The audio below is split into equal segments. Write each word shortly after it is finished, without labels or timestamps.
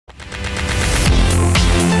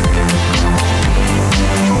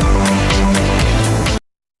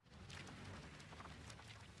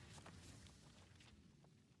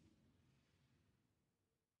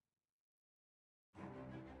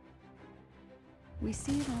We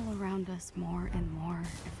see it all around us more and more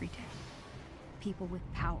every day. People with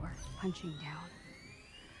power punching down.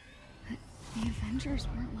 But the Avengers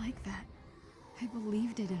weren't like that. I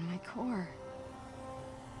believed it in my core.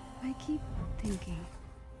 I keep thinking,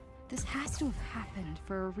 this has to have happened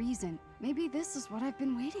for a reason. Maybe this is what I've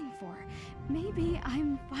been waiting for. Maybe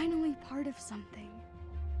I'm finally part of something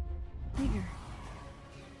bigger.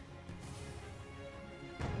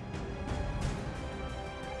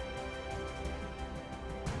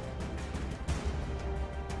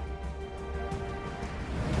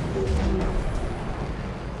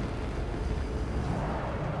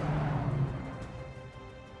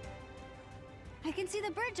 I can see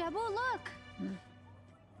the bridge, Abu, look!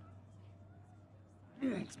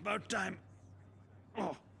 It's about time.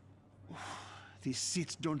 Oh. These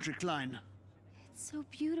seats don't recline. It's so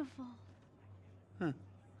beautiful. Huh.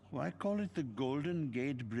 Why call it the Golden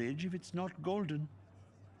Gate Bridge if it's not golden?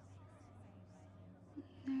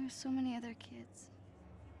 There are so many other kids.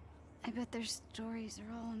 I bet their stories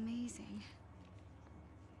are all amazing.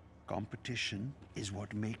 Competition is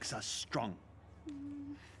what makes us strong.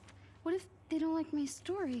 What if they don't like my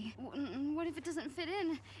story? What if it doesn't fit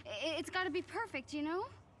in? It's gotta be perfect, you know?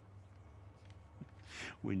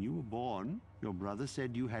 When you were born, your brother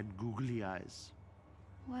said you had googly eyes.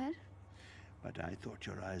 What? But I thought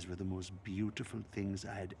your eyes were the most beautiful things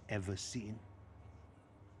I had ever seen.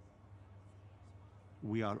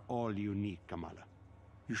 We are all unique, Kamala.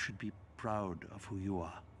 You should be proud of who you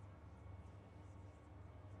are.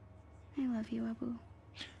 I love you, Abu.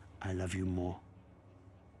 I love you more.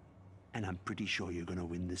 And I'm pretty sure you're gonna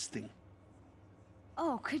win this thing.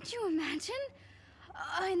 Oh, could you imagine?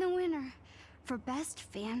 And the winner for best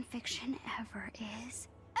fan fiction ever is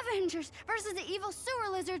Avengers versus the Evil Sewer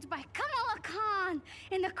Lizards by Kamala Khan.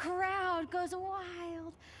 And the crowd goes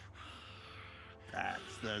wild.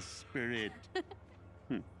 That's the spirit.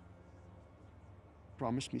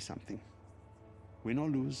 Promise me something. Win or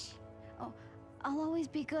lose. Oh, I'll always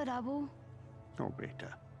be good, Abu. Oh,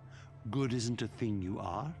 Beta. Good isn't a thing you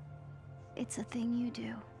are. It's a thing you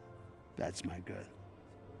do. That's my girl.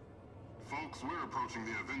 Folks, we're approaching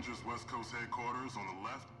the Avengers West Coast headquarters on the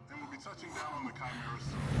left, and we'll be touching down on the Chimera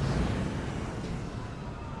soon.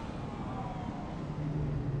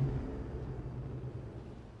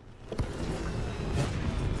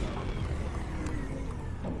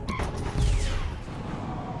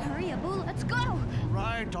 Hurry, Abu, let's go!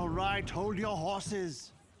 All right, hold your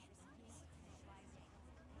horses.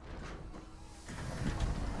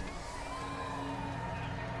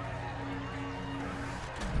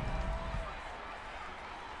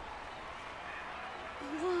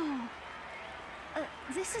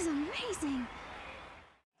 This is amazing!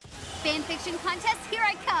 Fanfiction contest, here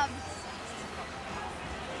I come!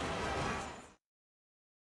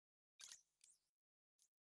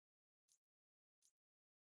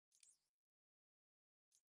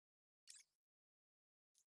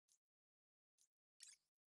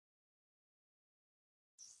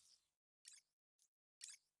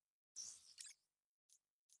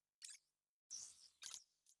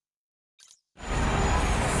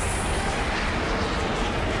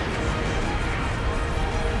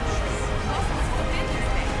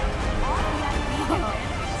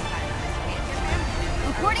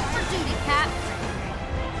 Reporting for duty, Cap.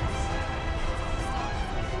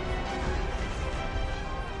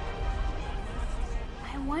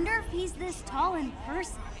 I wonder if he's this tall in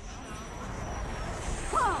person.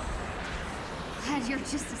 Whoa! Glad you're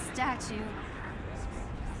just a statue.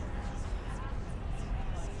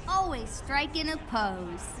 Always striking a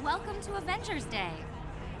pose. Welcome to Avengers Day.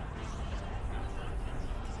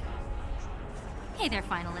 Hey there,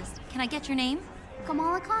 finalist. Can I get your name?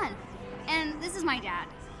 Kamala Khan. And this is my dad.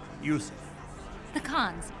 Yusuf. The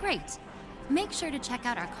Khans. Great. Make sure to check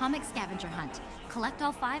out our comic scavenger hunt. Collect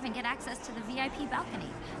all 5 and get access to the VIP balcony.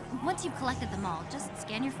 Once you've collected them all, just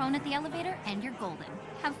scan your phone at the elevator and you're golden.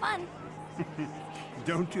 Have fun.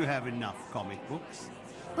 Don't you have enough comic books?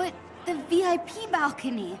 But the VIP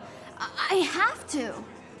balcony, I have to.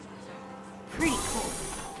 Pretty cool.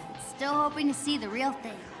 Still hoping to see the real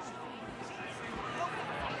thing.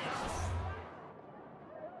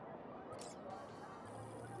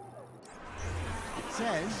 It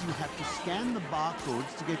says you have to scan the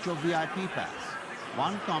barcodes to get your VIP pass.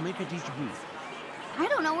 1 comic at each booth. I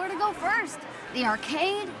don't know where to go first. The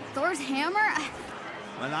arcade? Thor's hammer?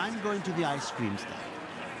 Well, I'm going to the ice cream stand.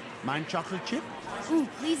 Mind chocolate chip? Ooh,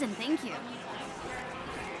 please and thank you.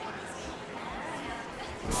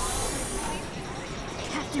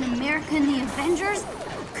 Captain America and the Avengers?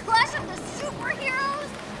 Clash of the Superheroes?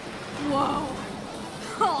 Whoa.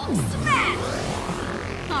 Oh,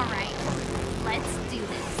 smash! All right, Let's do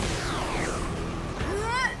this.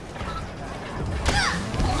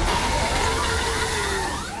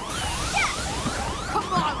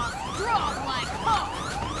 Kamala, strong like Hulk!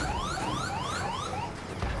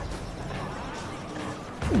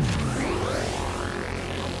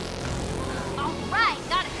 Alright,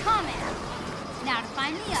 got a comment. Now to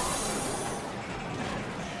find the others.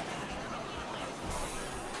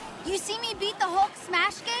 You see me beat the Hulk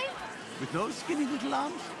smash game? With those skinny little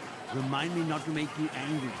arms? Remind me not to make you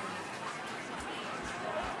angry.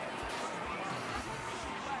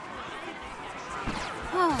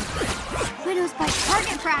 Oh, Widow's by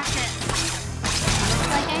target practice. Looks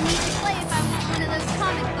like I need to play if I want one of those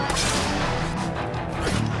comic books.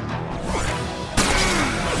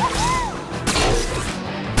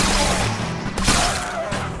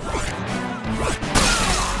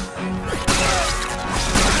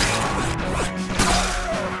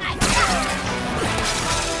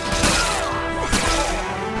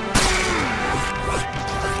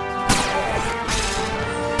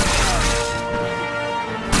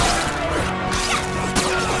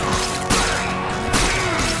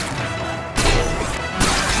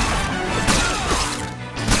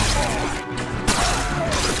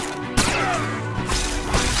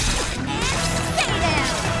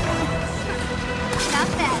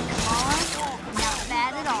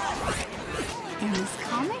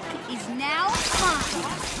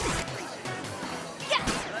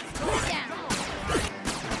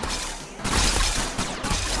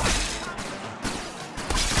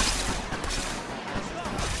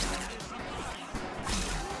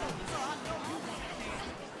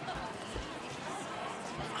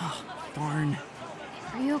 Darn.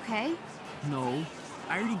 Are you okay? No.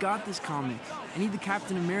 I already got this comic. I need the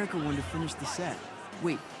Captain America one to finish the set.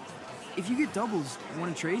 Wait, if you get doubles,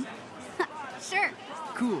 want to trade? Sure.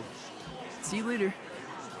 Cool. See you later.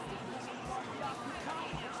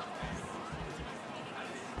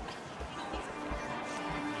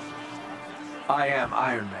 I am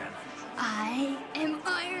Iron Man. I am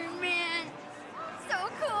Iron Man. So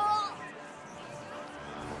cool.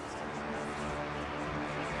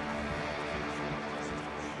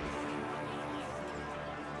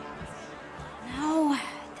 No,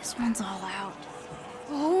 this one's all out.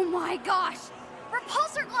 Oh my gosh!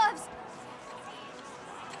 Repulsor gloves!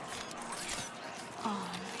 Oh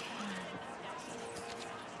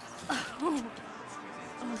man.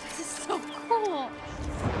 Oh, this is so cool.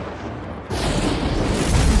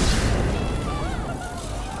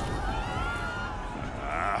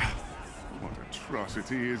 What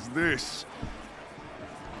atrocity is this?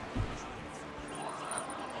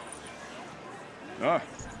 Ah,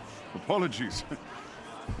 apologies.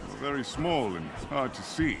 You're very small and hard to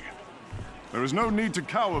see. There is no need to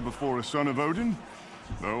cower before a son of Odin,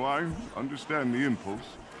 though I understand the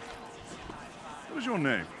impulse. What is your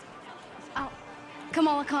name? Oh,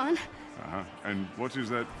 Kamala Khan. Uh-huh. And what is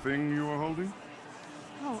that thing you are holding?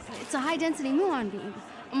 Oh, it's a high-density muon beam.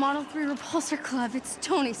 A Model 3 repulsor club. It's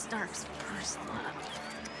Tony Stark's first love.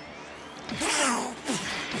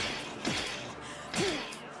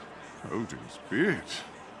 Odin's beard.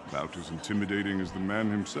 About as intimidating as the man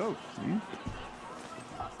himself, hmm?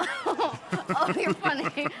 Oh, you're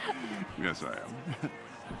funny. Yes, I am.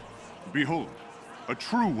 Behold, a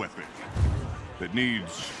true weapon that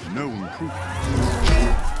needs no improvement.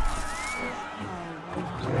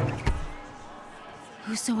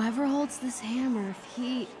 Whosoever holds this hammer,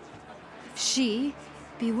 if she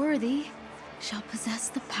be worthy, shall possess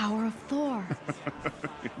the power of Thor.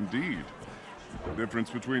 Indeed. The difference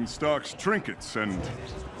between Stark's trinkets and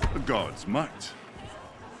the god's might.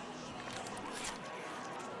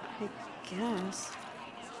 I guess.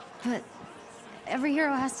 But every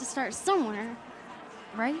hero has to start somewhere,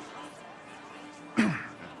 right?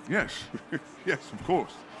 Yes, yes, of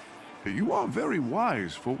course. You are very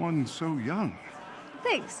wise for one so young.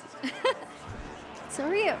 Thanks. So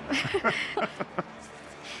are you.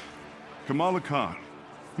 Kamala Khan.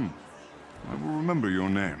 I will remember your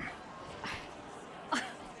name.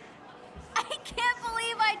 I can't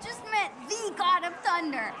believe I just met the God of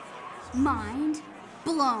Thunder. Mind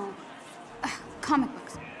blown. Comic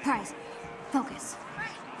books, prize, focus.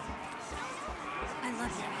 I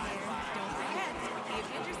love your hair. Don't forget, the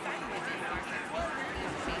Avengers signing event starts at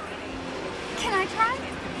 4:30. Can I try?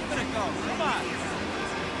 Let it go. Come on.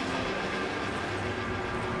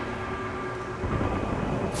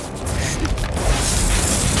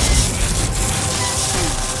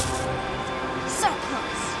 So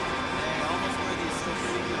close. Hey, almost worthy is still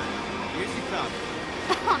pretty good. Here's your cup.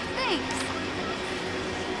 Aw, thanks.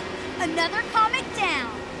 Another comic down.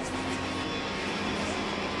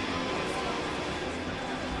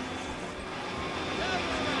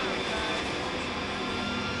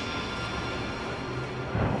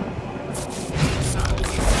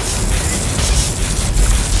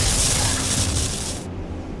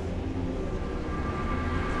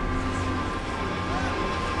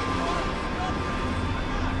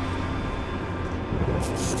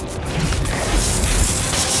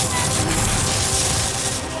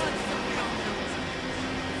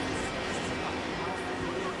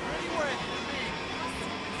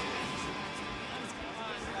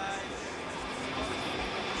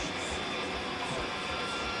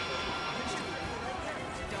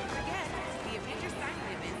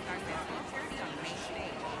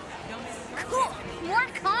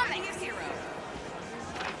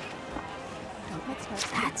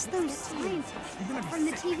 That's those scientists from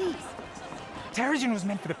the TV. Terrigen was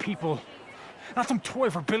meant for the people, not some toy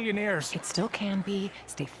for billionaires. It still can be.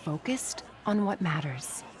 Stay focused on what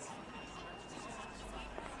matters.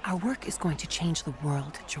 Our work is going to change the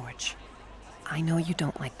world, George. I know you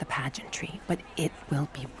don't like the pageantry, but it will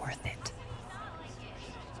be worth it.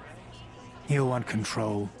 He'll want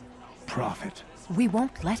control, profit. We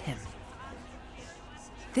won't let him.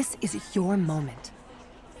 This is your moment.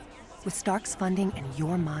 With Stark's funding and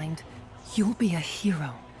your mind, you'll be a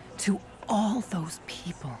hero to all those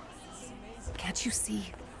people. Can't you see?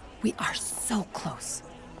 We are so close.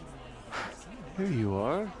 There you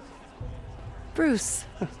are. Bruce.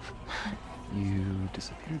 You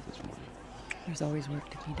disappeared this morning. There's always work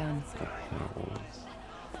to be done. Always.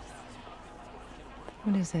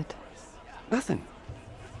 What is it? Nothing.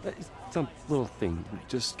 It's some little thing.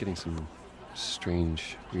 Just getting some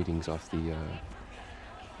strange readings off the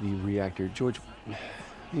reactor. George,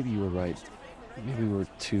 maybe you were right. Maybe we were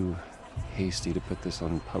too hasty to put this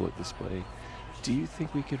on public display. Do you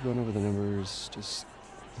think we could run over the numbers just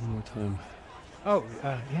one more time? Oh,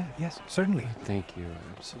 yes, certainly. Thank you.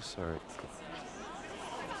 I'm so sorry.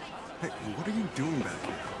 Hey, what are you doing back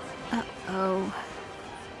here? Uh-oh.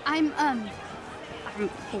 I'm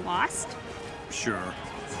lost. Sure.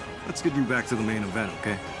 Let's get you back to the main event,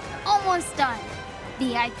 okay? Almost done.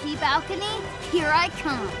 VIP balcony, here I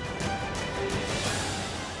come.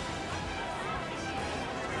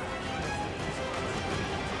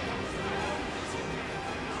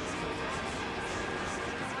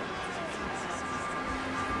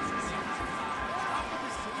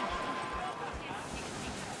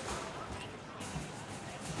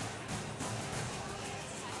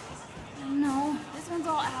 No, this one's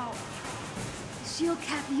all out. The shield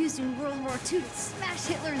cap used in World War II to smash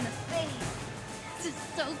Hitler in the face. This is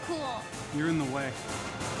so cool. You're in the way.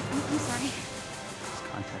 I'm sorry. This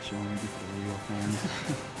contest should only be for the real fans.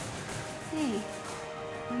 Hey,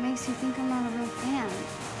 what makes you think I'm not a real fan?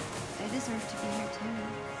 I deserve to be here too.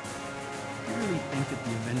 You really think that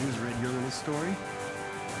the Avengers read your little story?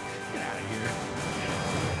 Get out of here.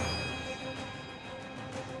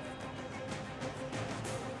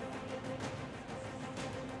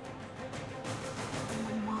 And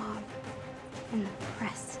the mob, and the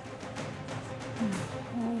press, and the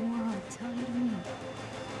whole world tell you to me.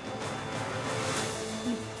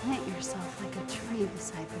 You plant yourself like a tree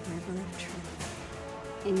beside the river of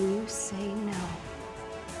truth, and you say no.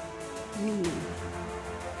 You leave.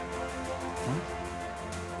 What?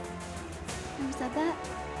 Who said that?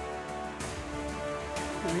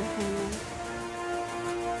 The real family.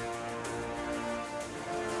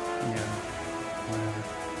 Yeah, whatever.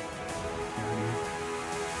 You're here.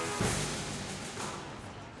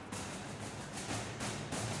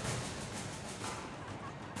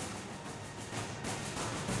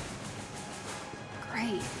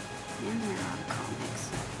 Great. And there are comics.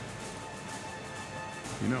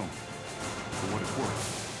 You know, for what it's worth,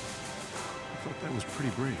 I thought that was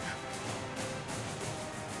pretty brave.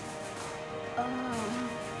 Oh,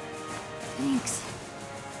 thanks.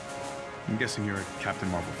 I'm guessing you're a Captain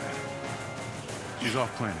Marvel fan. She's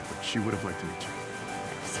off planet, but she would have liked to meet you.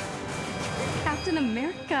 Captain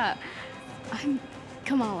America. I'm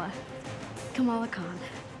Kamala. Kamala Khan.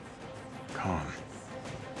 Khan.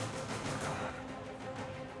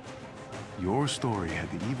 Your story had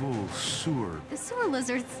the evil sewer. The sewer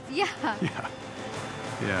lizards, yeah.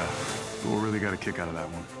 Yeah. Thor really got a kick out of that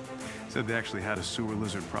one. Said they actually had a sewer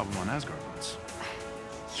lizard problem on Asgard once.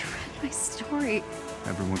 You read my story.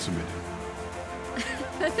 Everyone submitted.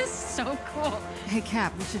 That is so cool. Hey,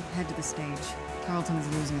 Cap, we should head to the stage. Carlton is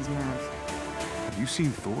losing his nerve. Have you seen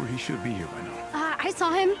Thor? He should be here by now. I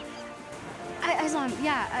saw him. I saw him,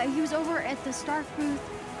 yeah. He was over at the Stark booth,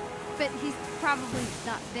 but he's probably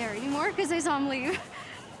not there anymore because I saw him leave.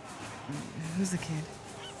 Who's the kid?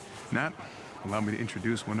 Nat, allow me to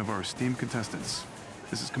introduce one of our esteemed contestants.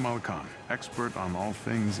 This is Kamala Khan, expert on all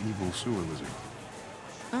things evil sewer lizard.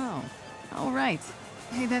 Oh, all right.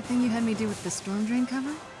 Hey, that thing you had me do with the storm drain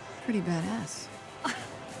cover? Pretty badass.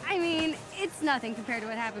 I mean, it's nothing compared to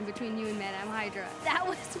what happened between you and Madame Hydra. That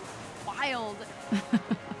was wild.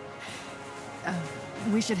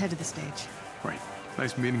 We should head to the stage. Right.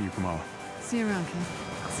 Nice meeting you, Kamala. See you around,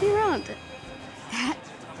 kid. See you around. That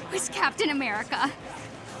was Captain America.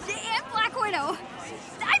 And Black Widow.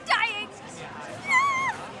 I'm dying.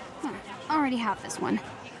 Already have this one.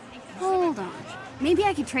 Hold on. Maybe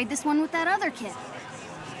I could trade this one with that other kid.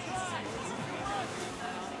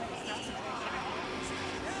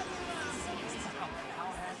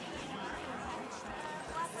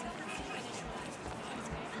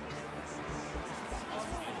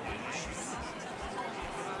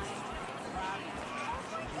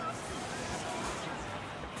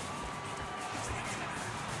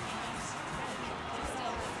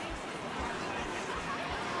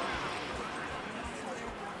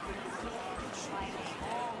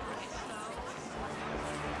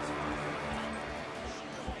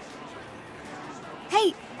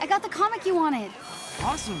 I got the comic you wanted.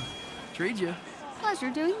 Awesome. Trade you. Pleasure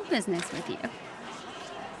doing business with you.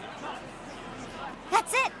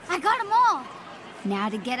 That's it! I got them all! Now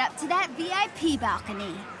to get up to that VIP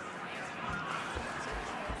balcony.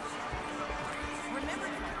 Remember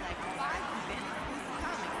to collect 5 event-exclusive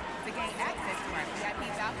comics to gain access to our VIP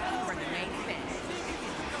balcony for the main event.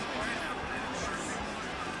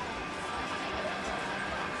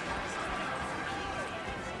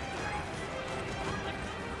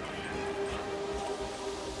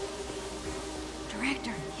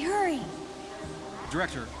 Director, hurry!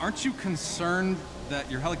 Director, aren't you concerned that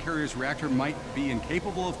your helicarrier's reactor might be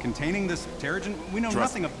incapable of containing this Terrigen? We know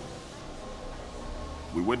nothing of...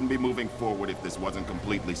 We wouldn't be moving forward if this wasn't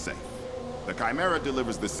completely safe. The Chimera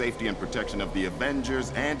delivers the safety and protection of the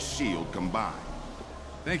Avengers and S.H.I.E.L.D. combined.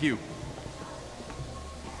 Thank you.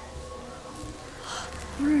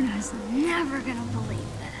 Bruno's never gonna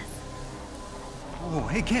believe this. Oh,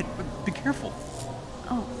 hey kid, be careful.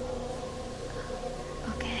 Oh.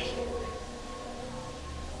 Okay.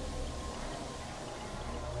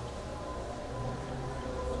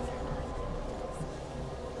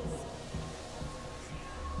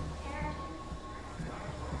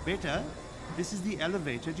 Beta, this is the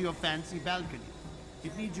elevator to your fancy balcony.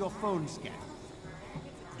 It needs your phone scan.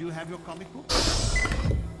 Do you have your comic book?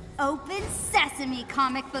 Open sesame,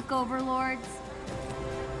 comic book overlords.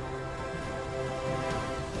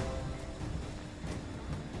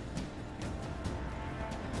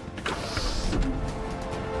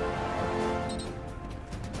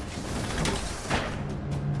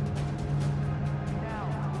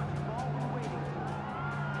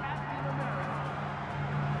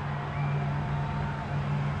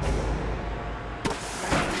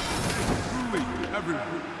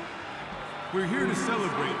 Everyone, we're here to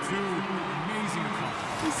celebrate 2 amazing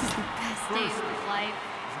accomplishments. This is the best day of my life.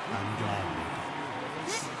 I'm glad.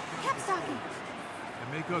 Capstocking. And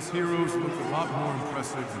make us heroes look a lot more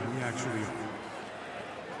impressive than we actually are.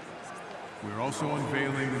 We're also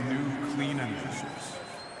unveiling a new clean energy source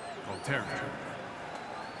called Terrigen.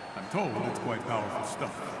 I'm told it's quite powerful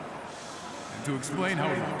stuff. And to explain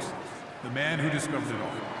how it works, the man who discovered it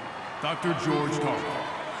all, Dr. George Tarleton.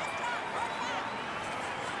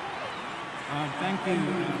 Thank you,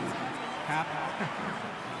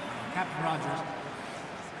 Captain Rogers.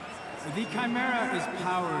 The Chimera is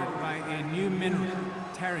powered by a new mineral,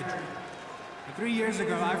 Terrigen. 3 years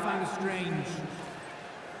ago, I found a strange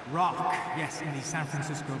rock, yes, in the San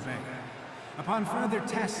Francisco Bay. Upon further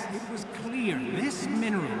tests, it was clear this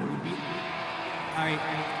mineral would be...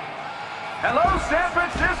 Hello, San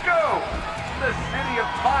Francisco! The city of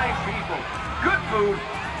fine people, good food,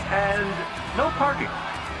 and no parking.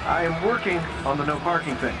 I am working on the no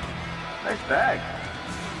parking thing. Nice bag.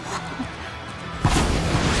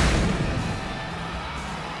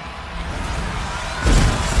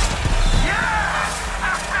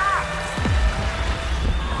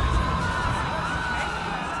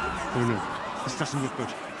 Oh no, this doesn't look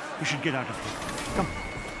good. We should get out of here. Come.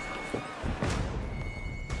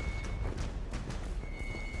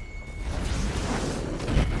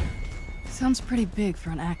 Sounds pretty big for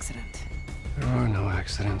an accident. There are no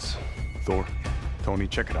accidents. Thor, Tony,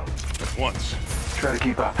 check it out. At once. Try to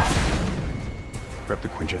keep up. Grab the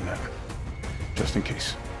Quinjet map. Just in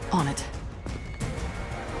case. On it.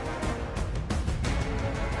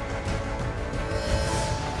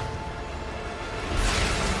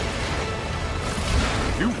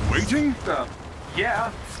 You waiting?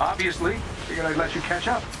 Yeah, obviously. Figured I'd let you catch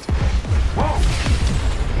up. Whoa!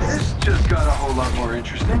 This just got a whole lot more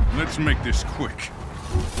interesting. Let's make this quick.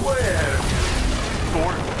 Where?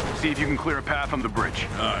 Thor, see if you can clear a path on the bridge.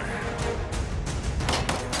 Aye.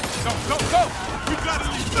 Go! We gotta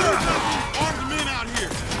leave 30,000 armed men out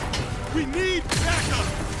here. We need backup.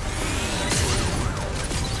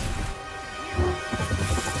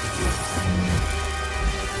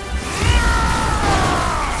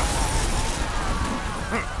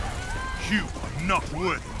 You are not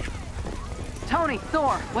worthy. Tony,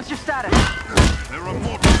 Thor, what's your status? There are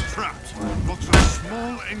mortars trapped. Lots of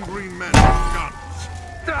small, angry men with guns.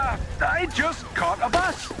 I just caught a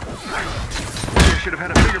bus. Maybe I should have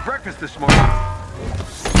had a bigger breakfast this morning.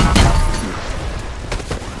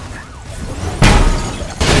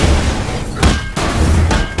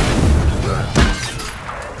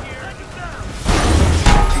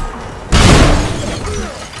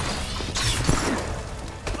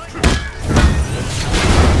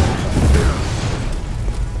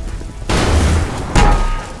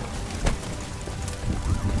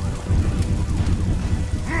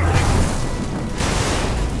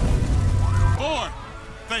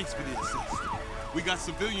 Thanks for the assist. We got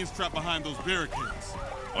civilians trapped behind those barricades.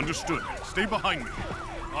 Understood. Stay behind me.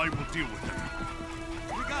 I will deal with them.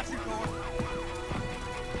 We got you, Thor.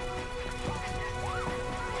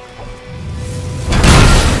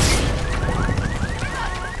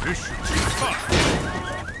 Mission success.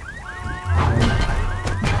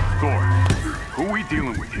 Thor, who are we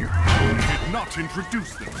dealing with here? They did not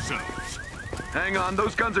introduce themselves. Hang on,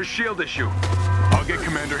 those guns are shield issue. I'll get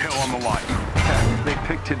Commander Hill on the line. Cap, they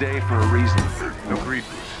picked today for a reason. Agreed.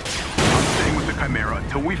 I'm staying with the Chimera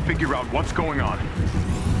until we figure out what's going on.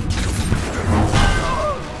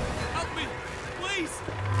 Help me, please!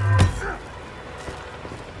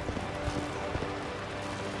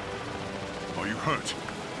 Are you hurt?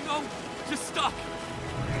 No, just stuck.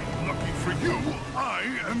 Lucky for you, I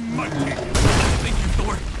am mighty. Thank you,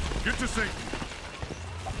 Thor. Get to safety.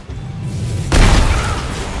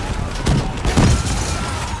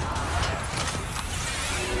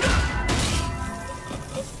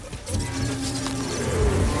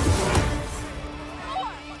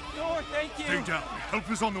 Thor, thank you. Stay down. Help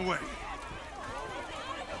is on the way.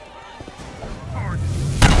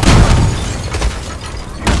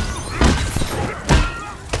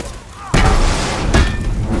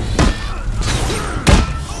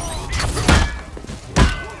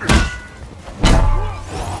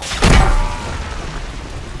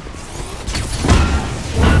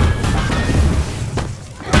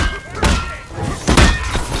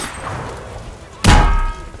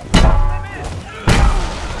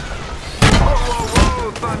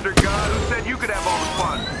 Thunder God, who said you could have all the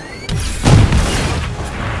fun?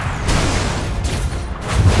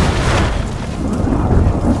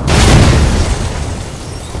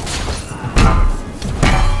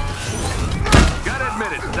 Gotta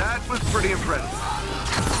admit it, that was pretty impressive.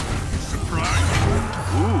 Surprise?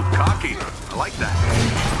 Ooh, cocky. I like that.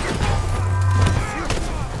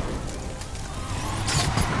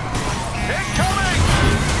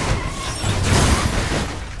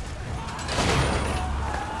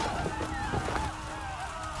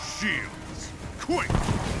 Shields, quick!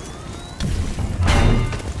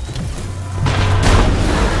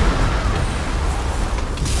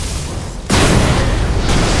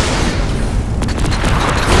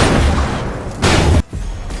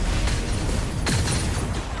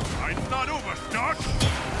 It's not over, Stark!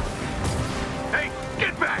 Hey,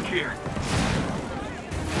 get back here!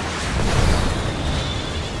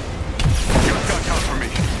 Just got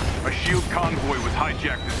confirmation. A shield convoy was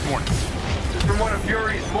hijacked this morning. From one of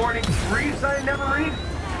Fury's morning briefs I never read?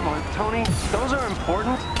 Come on, Tony. Those are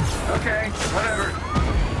important. Okay, whatever.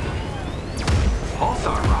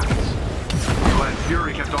 Pulsar rockets. I'm glad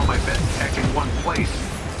Fury kept all my best tech in one place.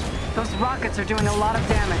 Those rockets are doing a lot of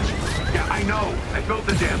damage. Yeah, I know. I built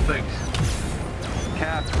the damn things.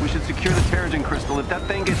 Cap, we should secure the Terrigen crystal. If that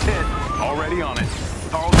thing gets hit... Already on it.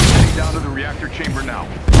 Carl's heading down to the reactor chamber now.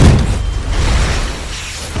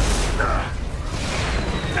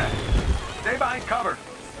 Stay behind cover.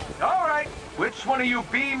 All right. Which one of you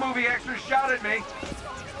B-movie extras shot at me?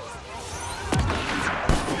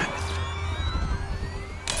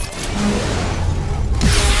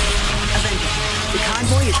 Avengers, the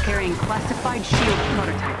convoy is carrying classified shield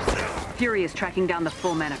prototypes. Fury is tracking down the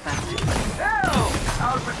full manifest. Hell!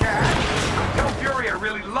 How's the cat? Tell Fury I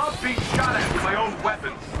really love being shot at with my own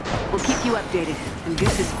weapons. We'll keep you updated, and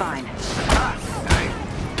Goose is fine. Ah,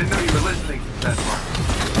 I didn't know you were listening that far.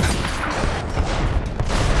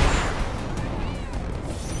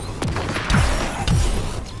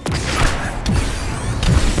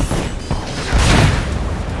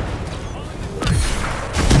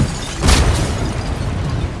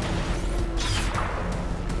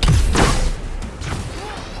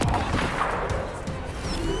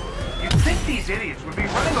 These idiots would be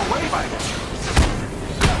running away by now.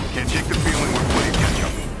 Can't shake the feeling we're playing catch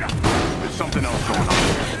up. There's something else going on.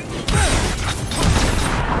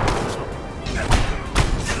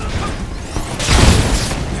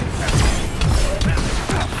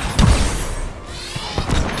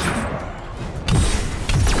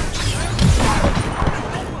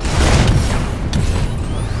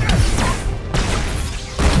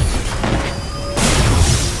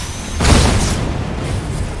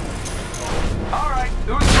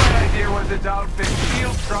 Its outfit,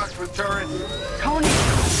 shield trucks with turrets. Tony!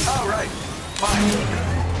 Oh, right. Fine.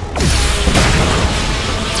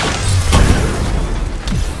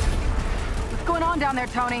 What's going on down there,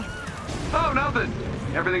 Tony? Oh, nothing.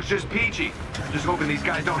 Everything's just peachy. Just hoping these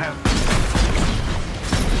guys don't have...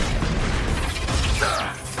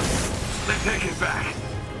 They take it back.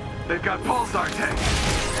 They've got pulsar tanks.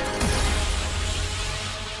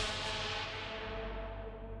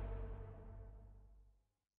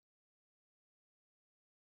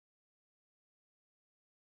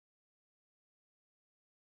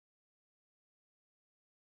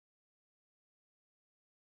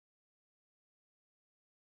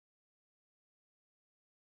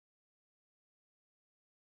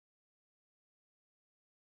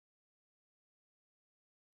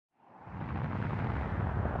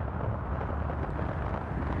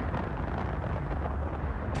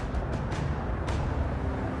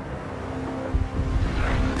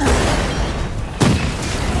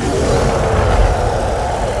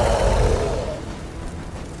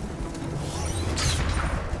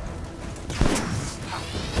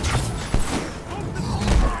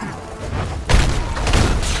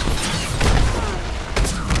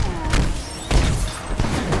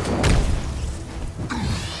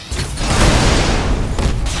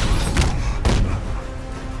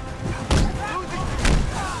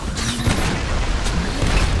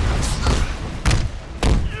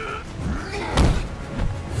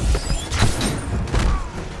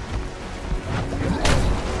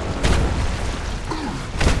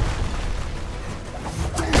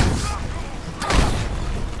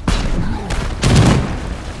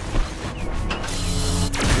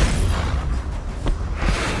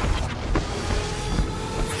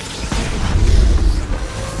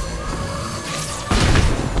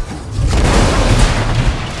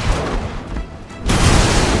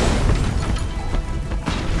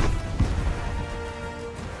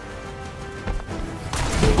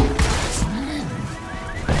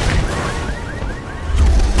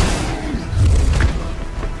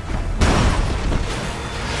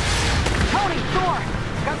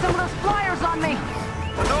 some of those flyers on me!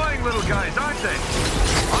 Annoying little guys, aren't they?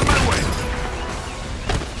 On my way.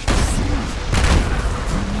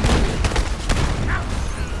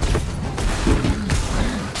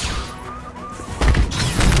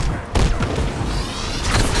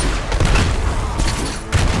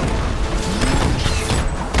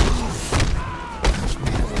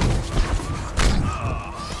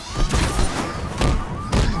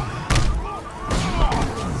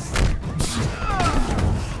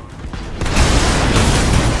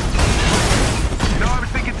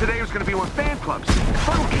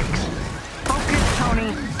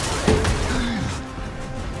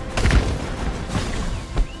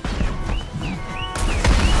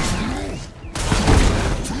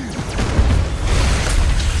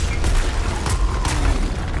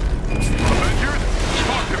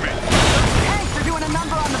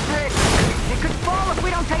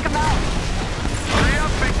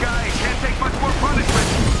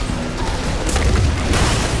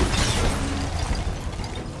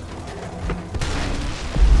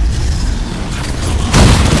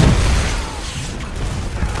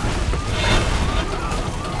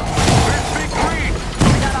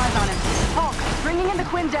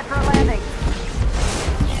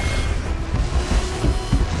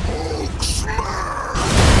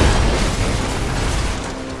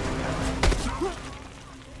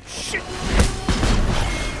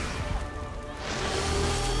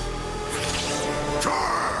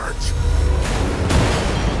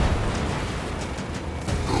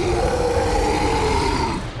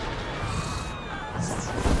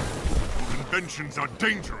 Inventions are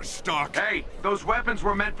dangerous, Stark. Hey, those weapons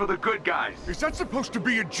were meant for the good guys. Is that supposed to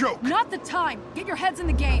be a joke? Not the time! Get your heads in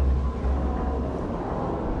the game!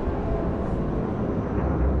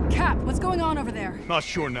 Cap, what's going on over there? Not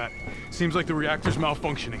sure, Nat. Seems like the reactor's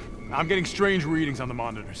malfunctioning. I'm getting strange readings on the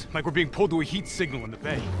monitors, like we're being pulled to a heat signal in the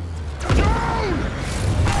bay.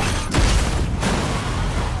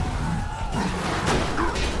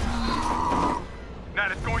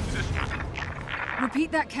 Nat, it's going to this...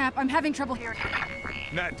 Repeat that, Cap. I'm having trouble hearing.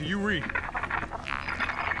 Nat, do you read?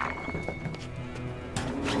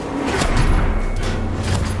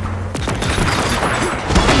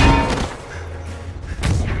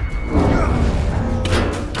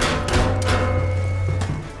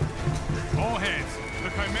 All hands. The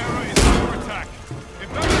Chimera is under attack.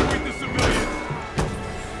 Evacuate the civilians.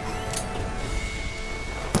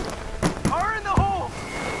 Are in the hole!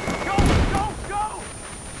 Go, go, go!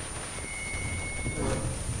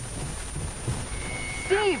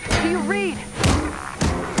 Steve, do you read?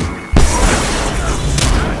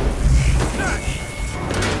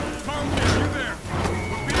 Carlton, you there?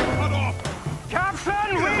 We're being cut off.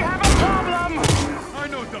 Captain, we have a problem! I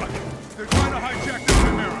know, Doc. They're trying to hijack the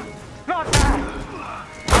Chimera. Not that!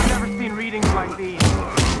 I've never seen readings like these.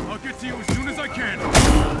 I'll get to you as soon as I can.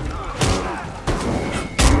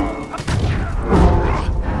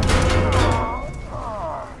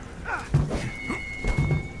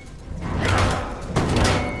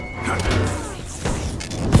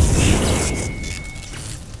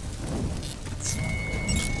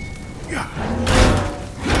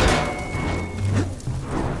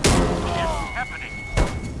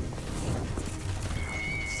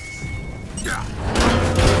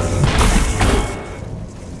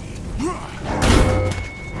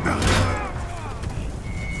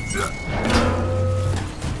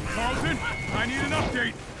 Carlton, I need an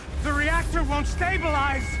update. The reactor won't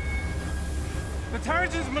stabilize! The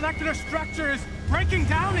Terrigen's molecular structure is breaking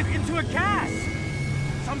down into a gas!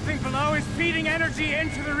 Something below is feeding energy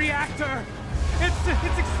into the reactor!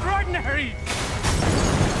 It's extraordinary!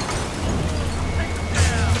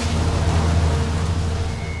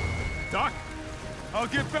 Doc, I'll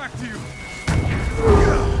get back to you.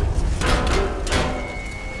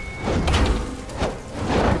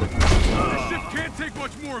 The ship can't take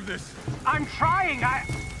much more of this. I'm trying,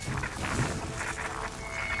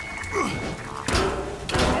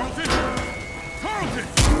 Carlton! Carlton!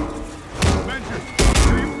 Avengers,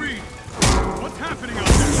 do you read? What's happening out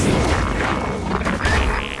there?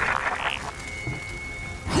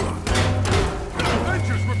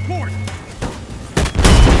 Avengers, report!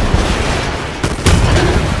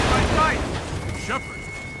 Shepard!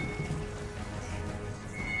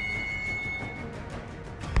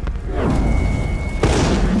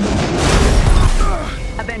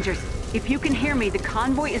 Avengers, if you can hear me, the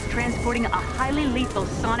convoy is transporting a highly lethal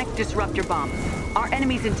sonic disruptor bomb. Our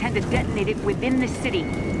enemies intend to detonate it within the city.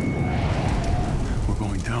 We're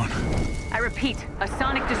going down. I repeat, a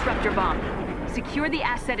sonic disruptor bomb. Secure the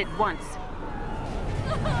asset at once.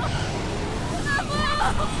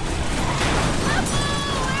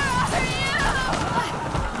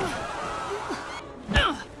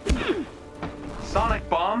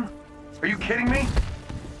 kidding me?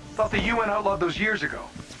 Thought the UN outlawed those years ago.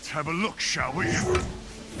 Let's have a look, shall we?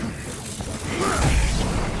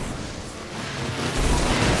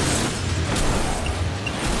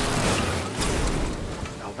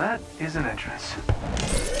 Now that is an entrance.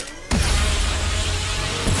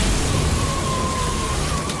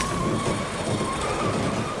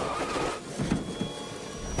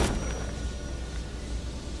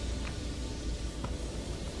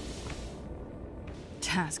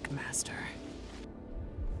 Taskmaster.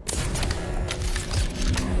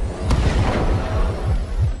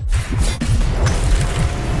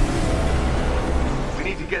 We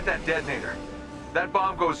need to get that detonator. That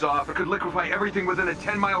bomb goes off, it could liquefy everything within a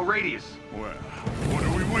 10-mile radius. Well, what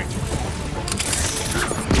are we waiting for?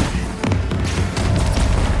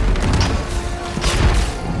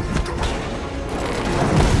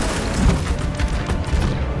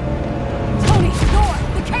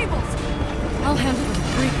 I'll handle the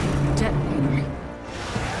freaking detonator.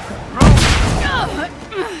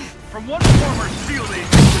 From one former field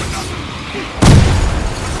agent to another.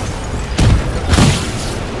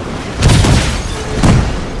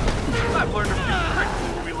 I've learned a few tricks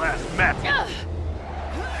since we last met.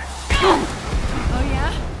 Oh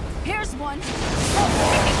yeah? Here's one.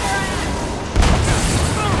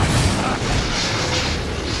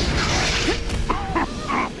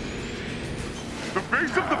 The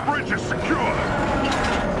base of the bridge is secure!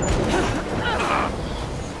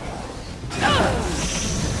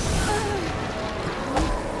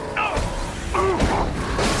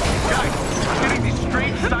 Guys, I'm getting these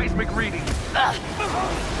strange seismic readings. Got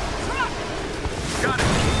it.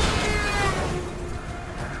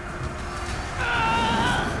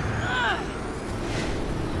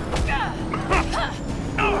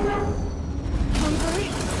 Hungry?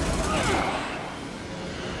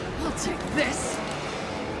 I'll take this.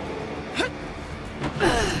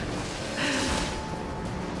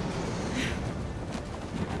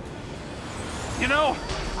 You know,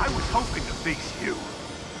 I was hoping to face you.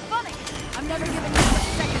 Funny, I'm never giving you a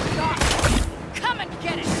second thought. Come and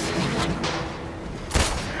get it!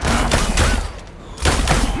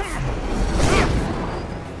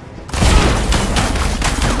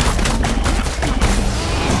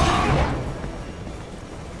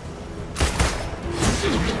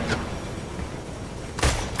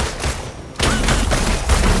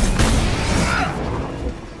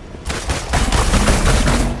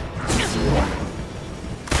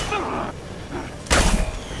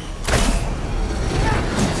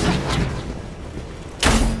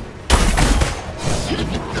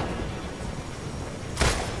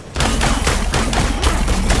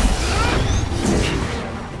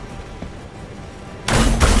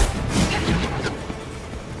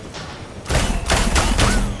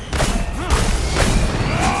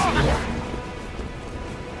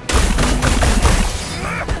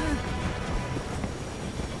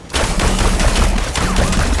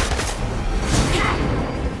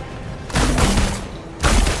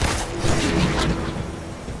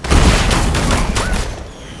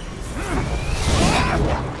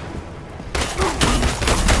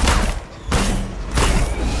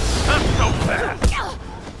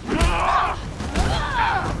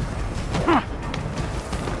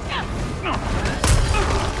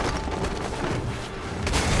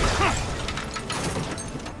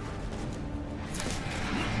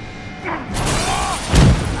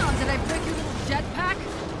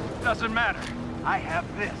 Doesn't matter. I have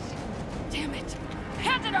this. Damn it!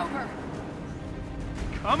 Hand it over!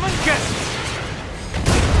 Come and get it!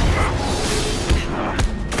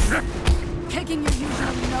 Taking your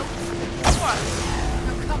usual notes? What?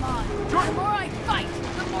 Now come on. The more I fight,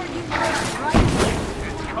 the more you learn, right?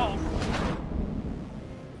 It's called...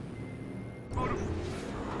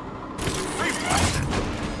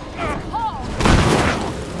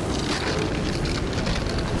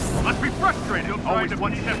 Must be frustrated. Always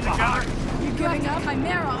one step together. You're giving up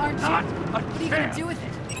Chimera, aren't you? Not a What are you gonna chance. do with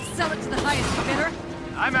it? Sell it to the highest bidder?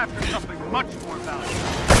 I'm after something much more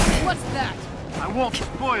valuable. What's that? I won't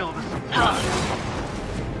spoil the surprise.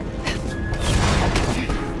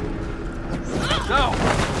 So,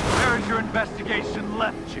 where has your investigation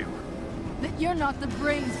left you? That you're not the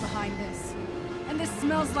brains behind this. And this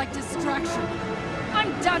smells like distraction.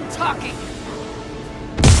 I'm done talking!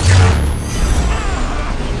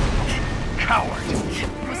 Coward!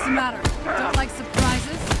 What's the matter? Don't like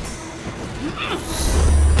surprises?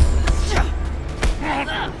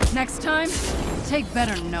 Next time, take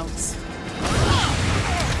better notes.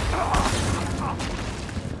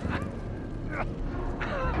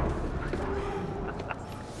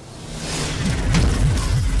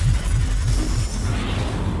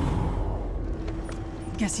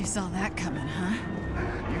 Guess you saw that coming, huh?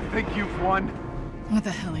 You think you've won? What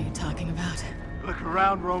the hell are you talking about? Look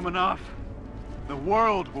around, Romanov. The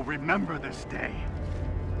world will remember this day.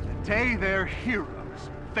 The day their heroes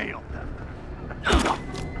failed them.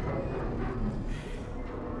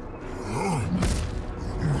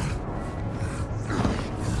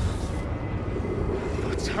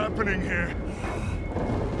 What's happening here?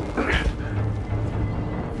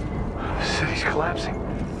 The city's collapsing.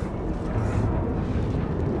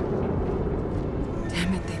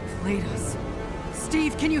 Damn it, they played us.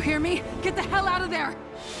 Steve, can you hear me? Get the hell out of there!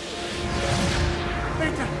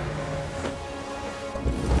 Beta!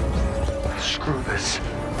 Screw this.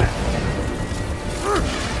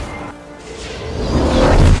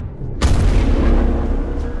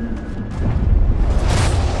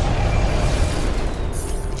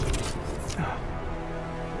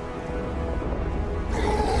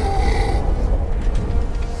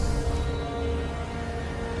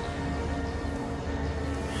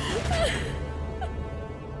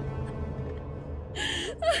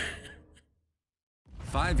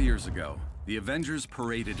 Years ago, the Avengers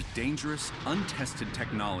paraded dangerous, untested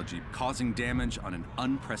technology causing damage on an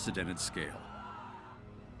unprecedented scale.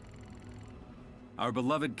 Our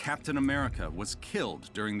beloved Captain America was killed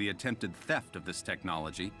during the attempted theft of this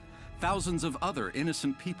technology. Thousands of other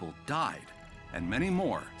innocent people died, and many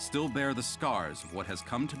more still bear the scars of what has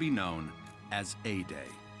come to be known as A-Day.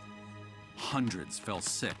 Hundreds fell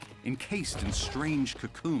sick, encased in strange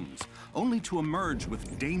cocoons, only to emerge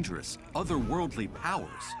with dangerous, otherworldly powers.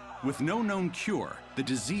 With no known cure, the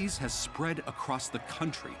disease has spread across the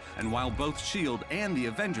country, and while both S.H.I.E.L.D. and the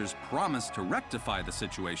Avengers promised to rectify the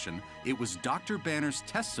situation, it was Dr. Banner's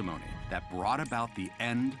testimony that brought about the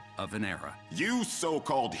end of an era. You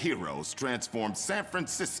so-called heroes transformed San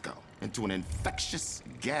Francisco into an infectious,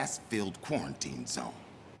 gas-filled quarantine zone.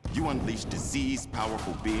 You unleashed diseased,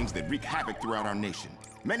 powerful beings that wreak havoc throughout our nation.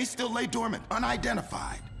 Many still lay dormant,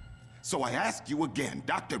 unidentified. So I ask you again,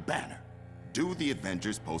 Dr. Banner, do the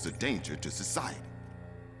Avengers pose a danger to society?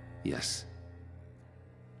 Yes.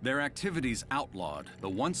 Their activities outlawed, the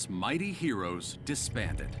once mighty heroes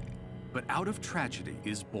disbanded. But out of tragedy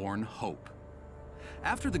is born hope.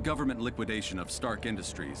 After the government liquidation of Stark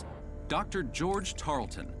Industries, Dr. George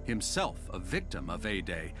Tarleton, himself a victim of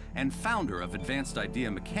A-Day and founder of Advanced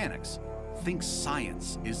Idea Mechanics, thinks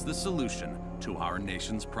science is the solution to our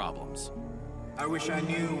nation's problems. I wish I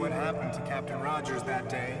knew what happened to Captain Rogers that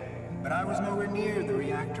day, but I was nowhere near the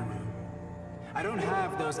reactor room. I don't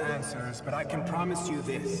have those answers, but I can promise you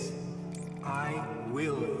this. I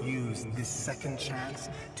will use this second chance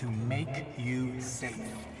to make you safe.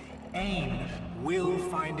 AIM will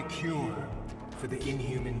find a cure for the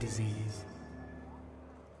inhuman disease.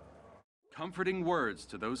 Comforting words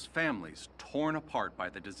to those families torn apart by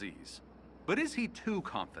the disease. But is he too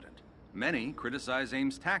confident? Many criticize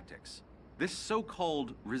AIM's tactics. This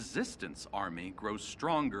so-called resistance army grows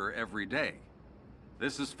stronger every day.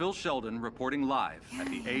 This is Phil Sheldon reporting live at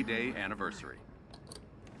the A-Day anniversary.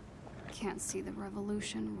 Can't see the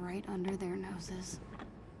revolution right under their noses.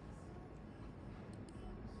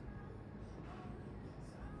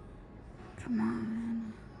 Come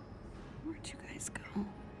on. Where'd you guys go?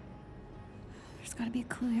 There's gotta be a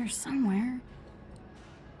clue here somewhere.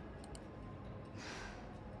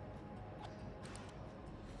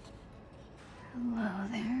 Hello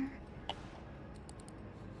there.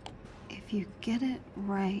 If you get it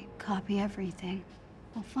right, copy everything.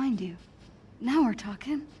 I'll find you. Now we're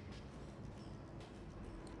talking.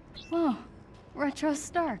 Whoa, Retro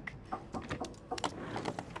Stark.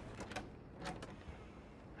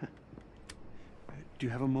 Do you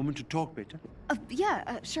have a moment to talk, Beta?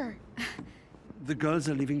 Yeah, sure. The girls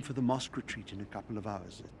are leaving for the mosque retreat in a couple of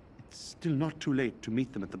hours. It's still not too late to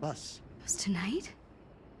meet them at the bus. It was tonight?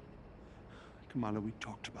 Kamala, we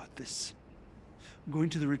talked about this. Going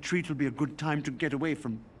to the retreat will be a good time to get away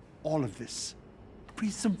from all of this.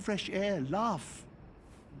 Breathe some fresh air, laugh.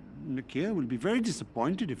 Nakia will be very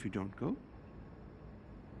disappointed if you don't go.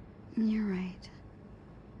 You're right.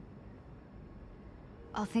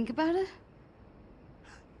 I'll think about it.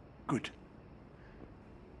 Good.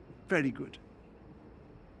 Very good.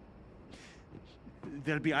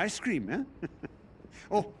 There'll be ice cream, eh?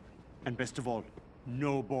 Oh, and best of all,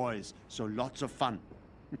 no boys, so lots of fun.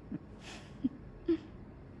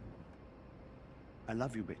 I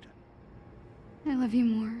love you, Beta. I love you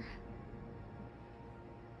more.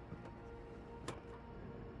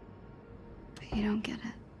 But you don't get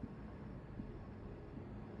it.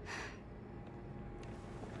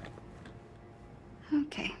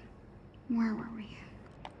 Okay, where were we?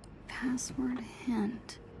 Password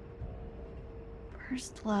hint.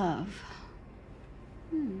 First love.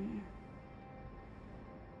 Oh.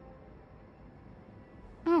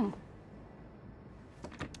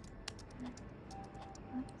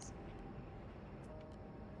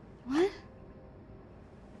 What?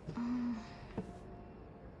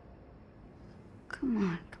 Come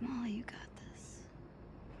on, Kamala, you got this.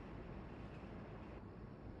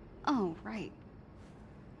 Oh, right.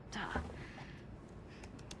 Duh.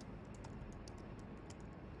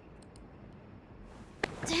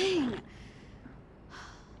 Dang!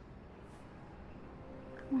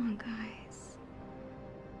 Come on, guys.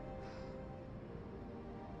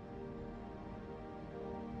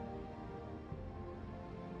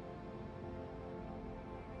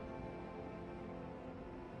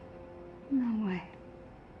 No way.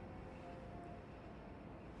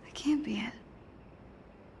 That can't be it.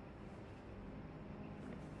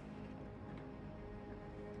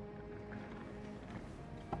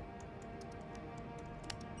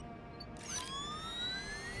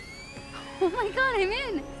 Oh my god, I'm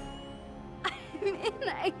in! I'm in!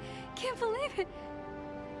 I can't believe it!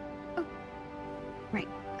 Oh, right.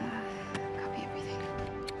 Copy everything.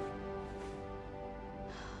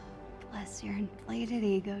 Bless your inflated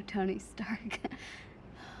ego, Tony Stark.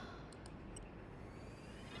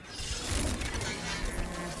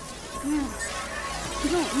 Come on.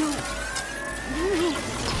 No.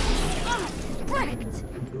 Oh, Brett!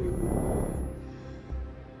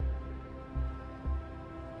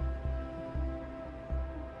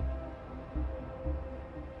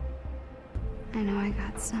 I know I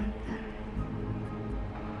got something.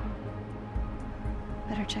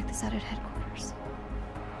 Better check this out at headquarters.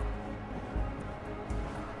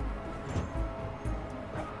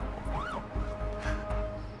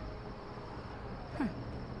 Huh.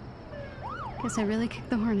 Guess I really kicked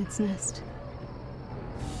the hornet's nest.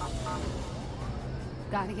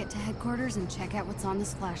 Gotta get to headquarters and check out what's on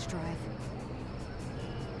this flash drive.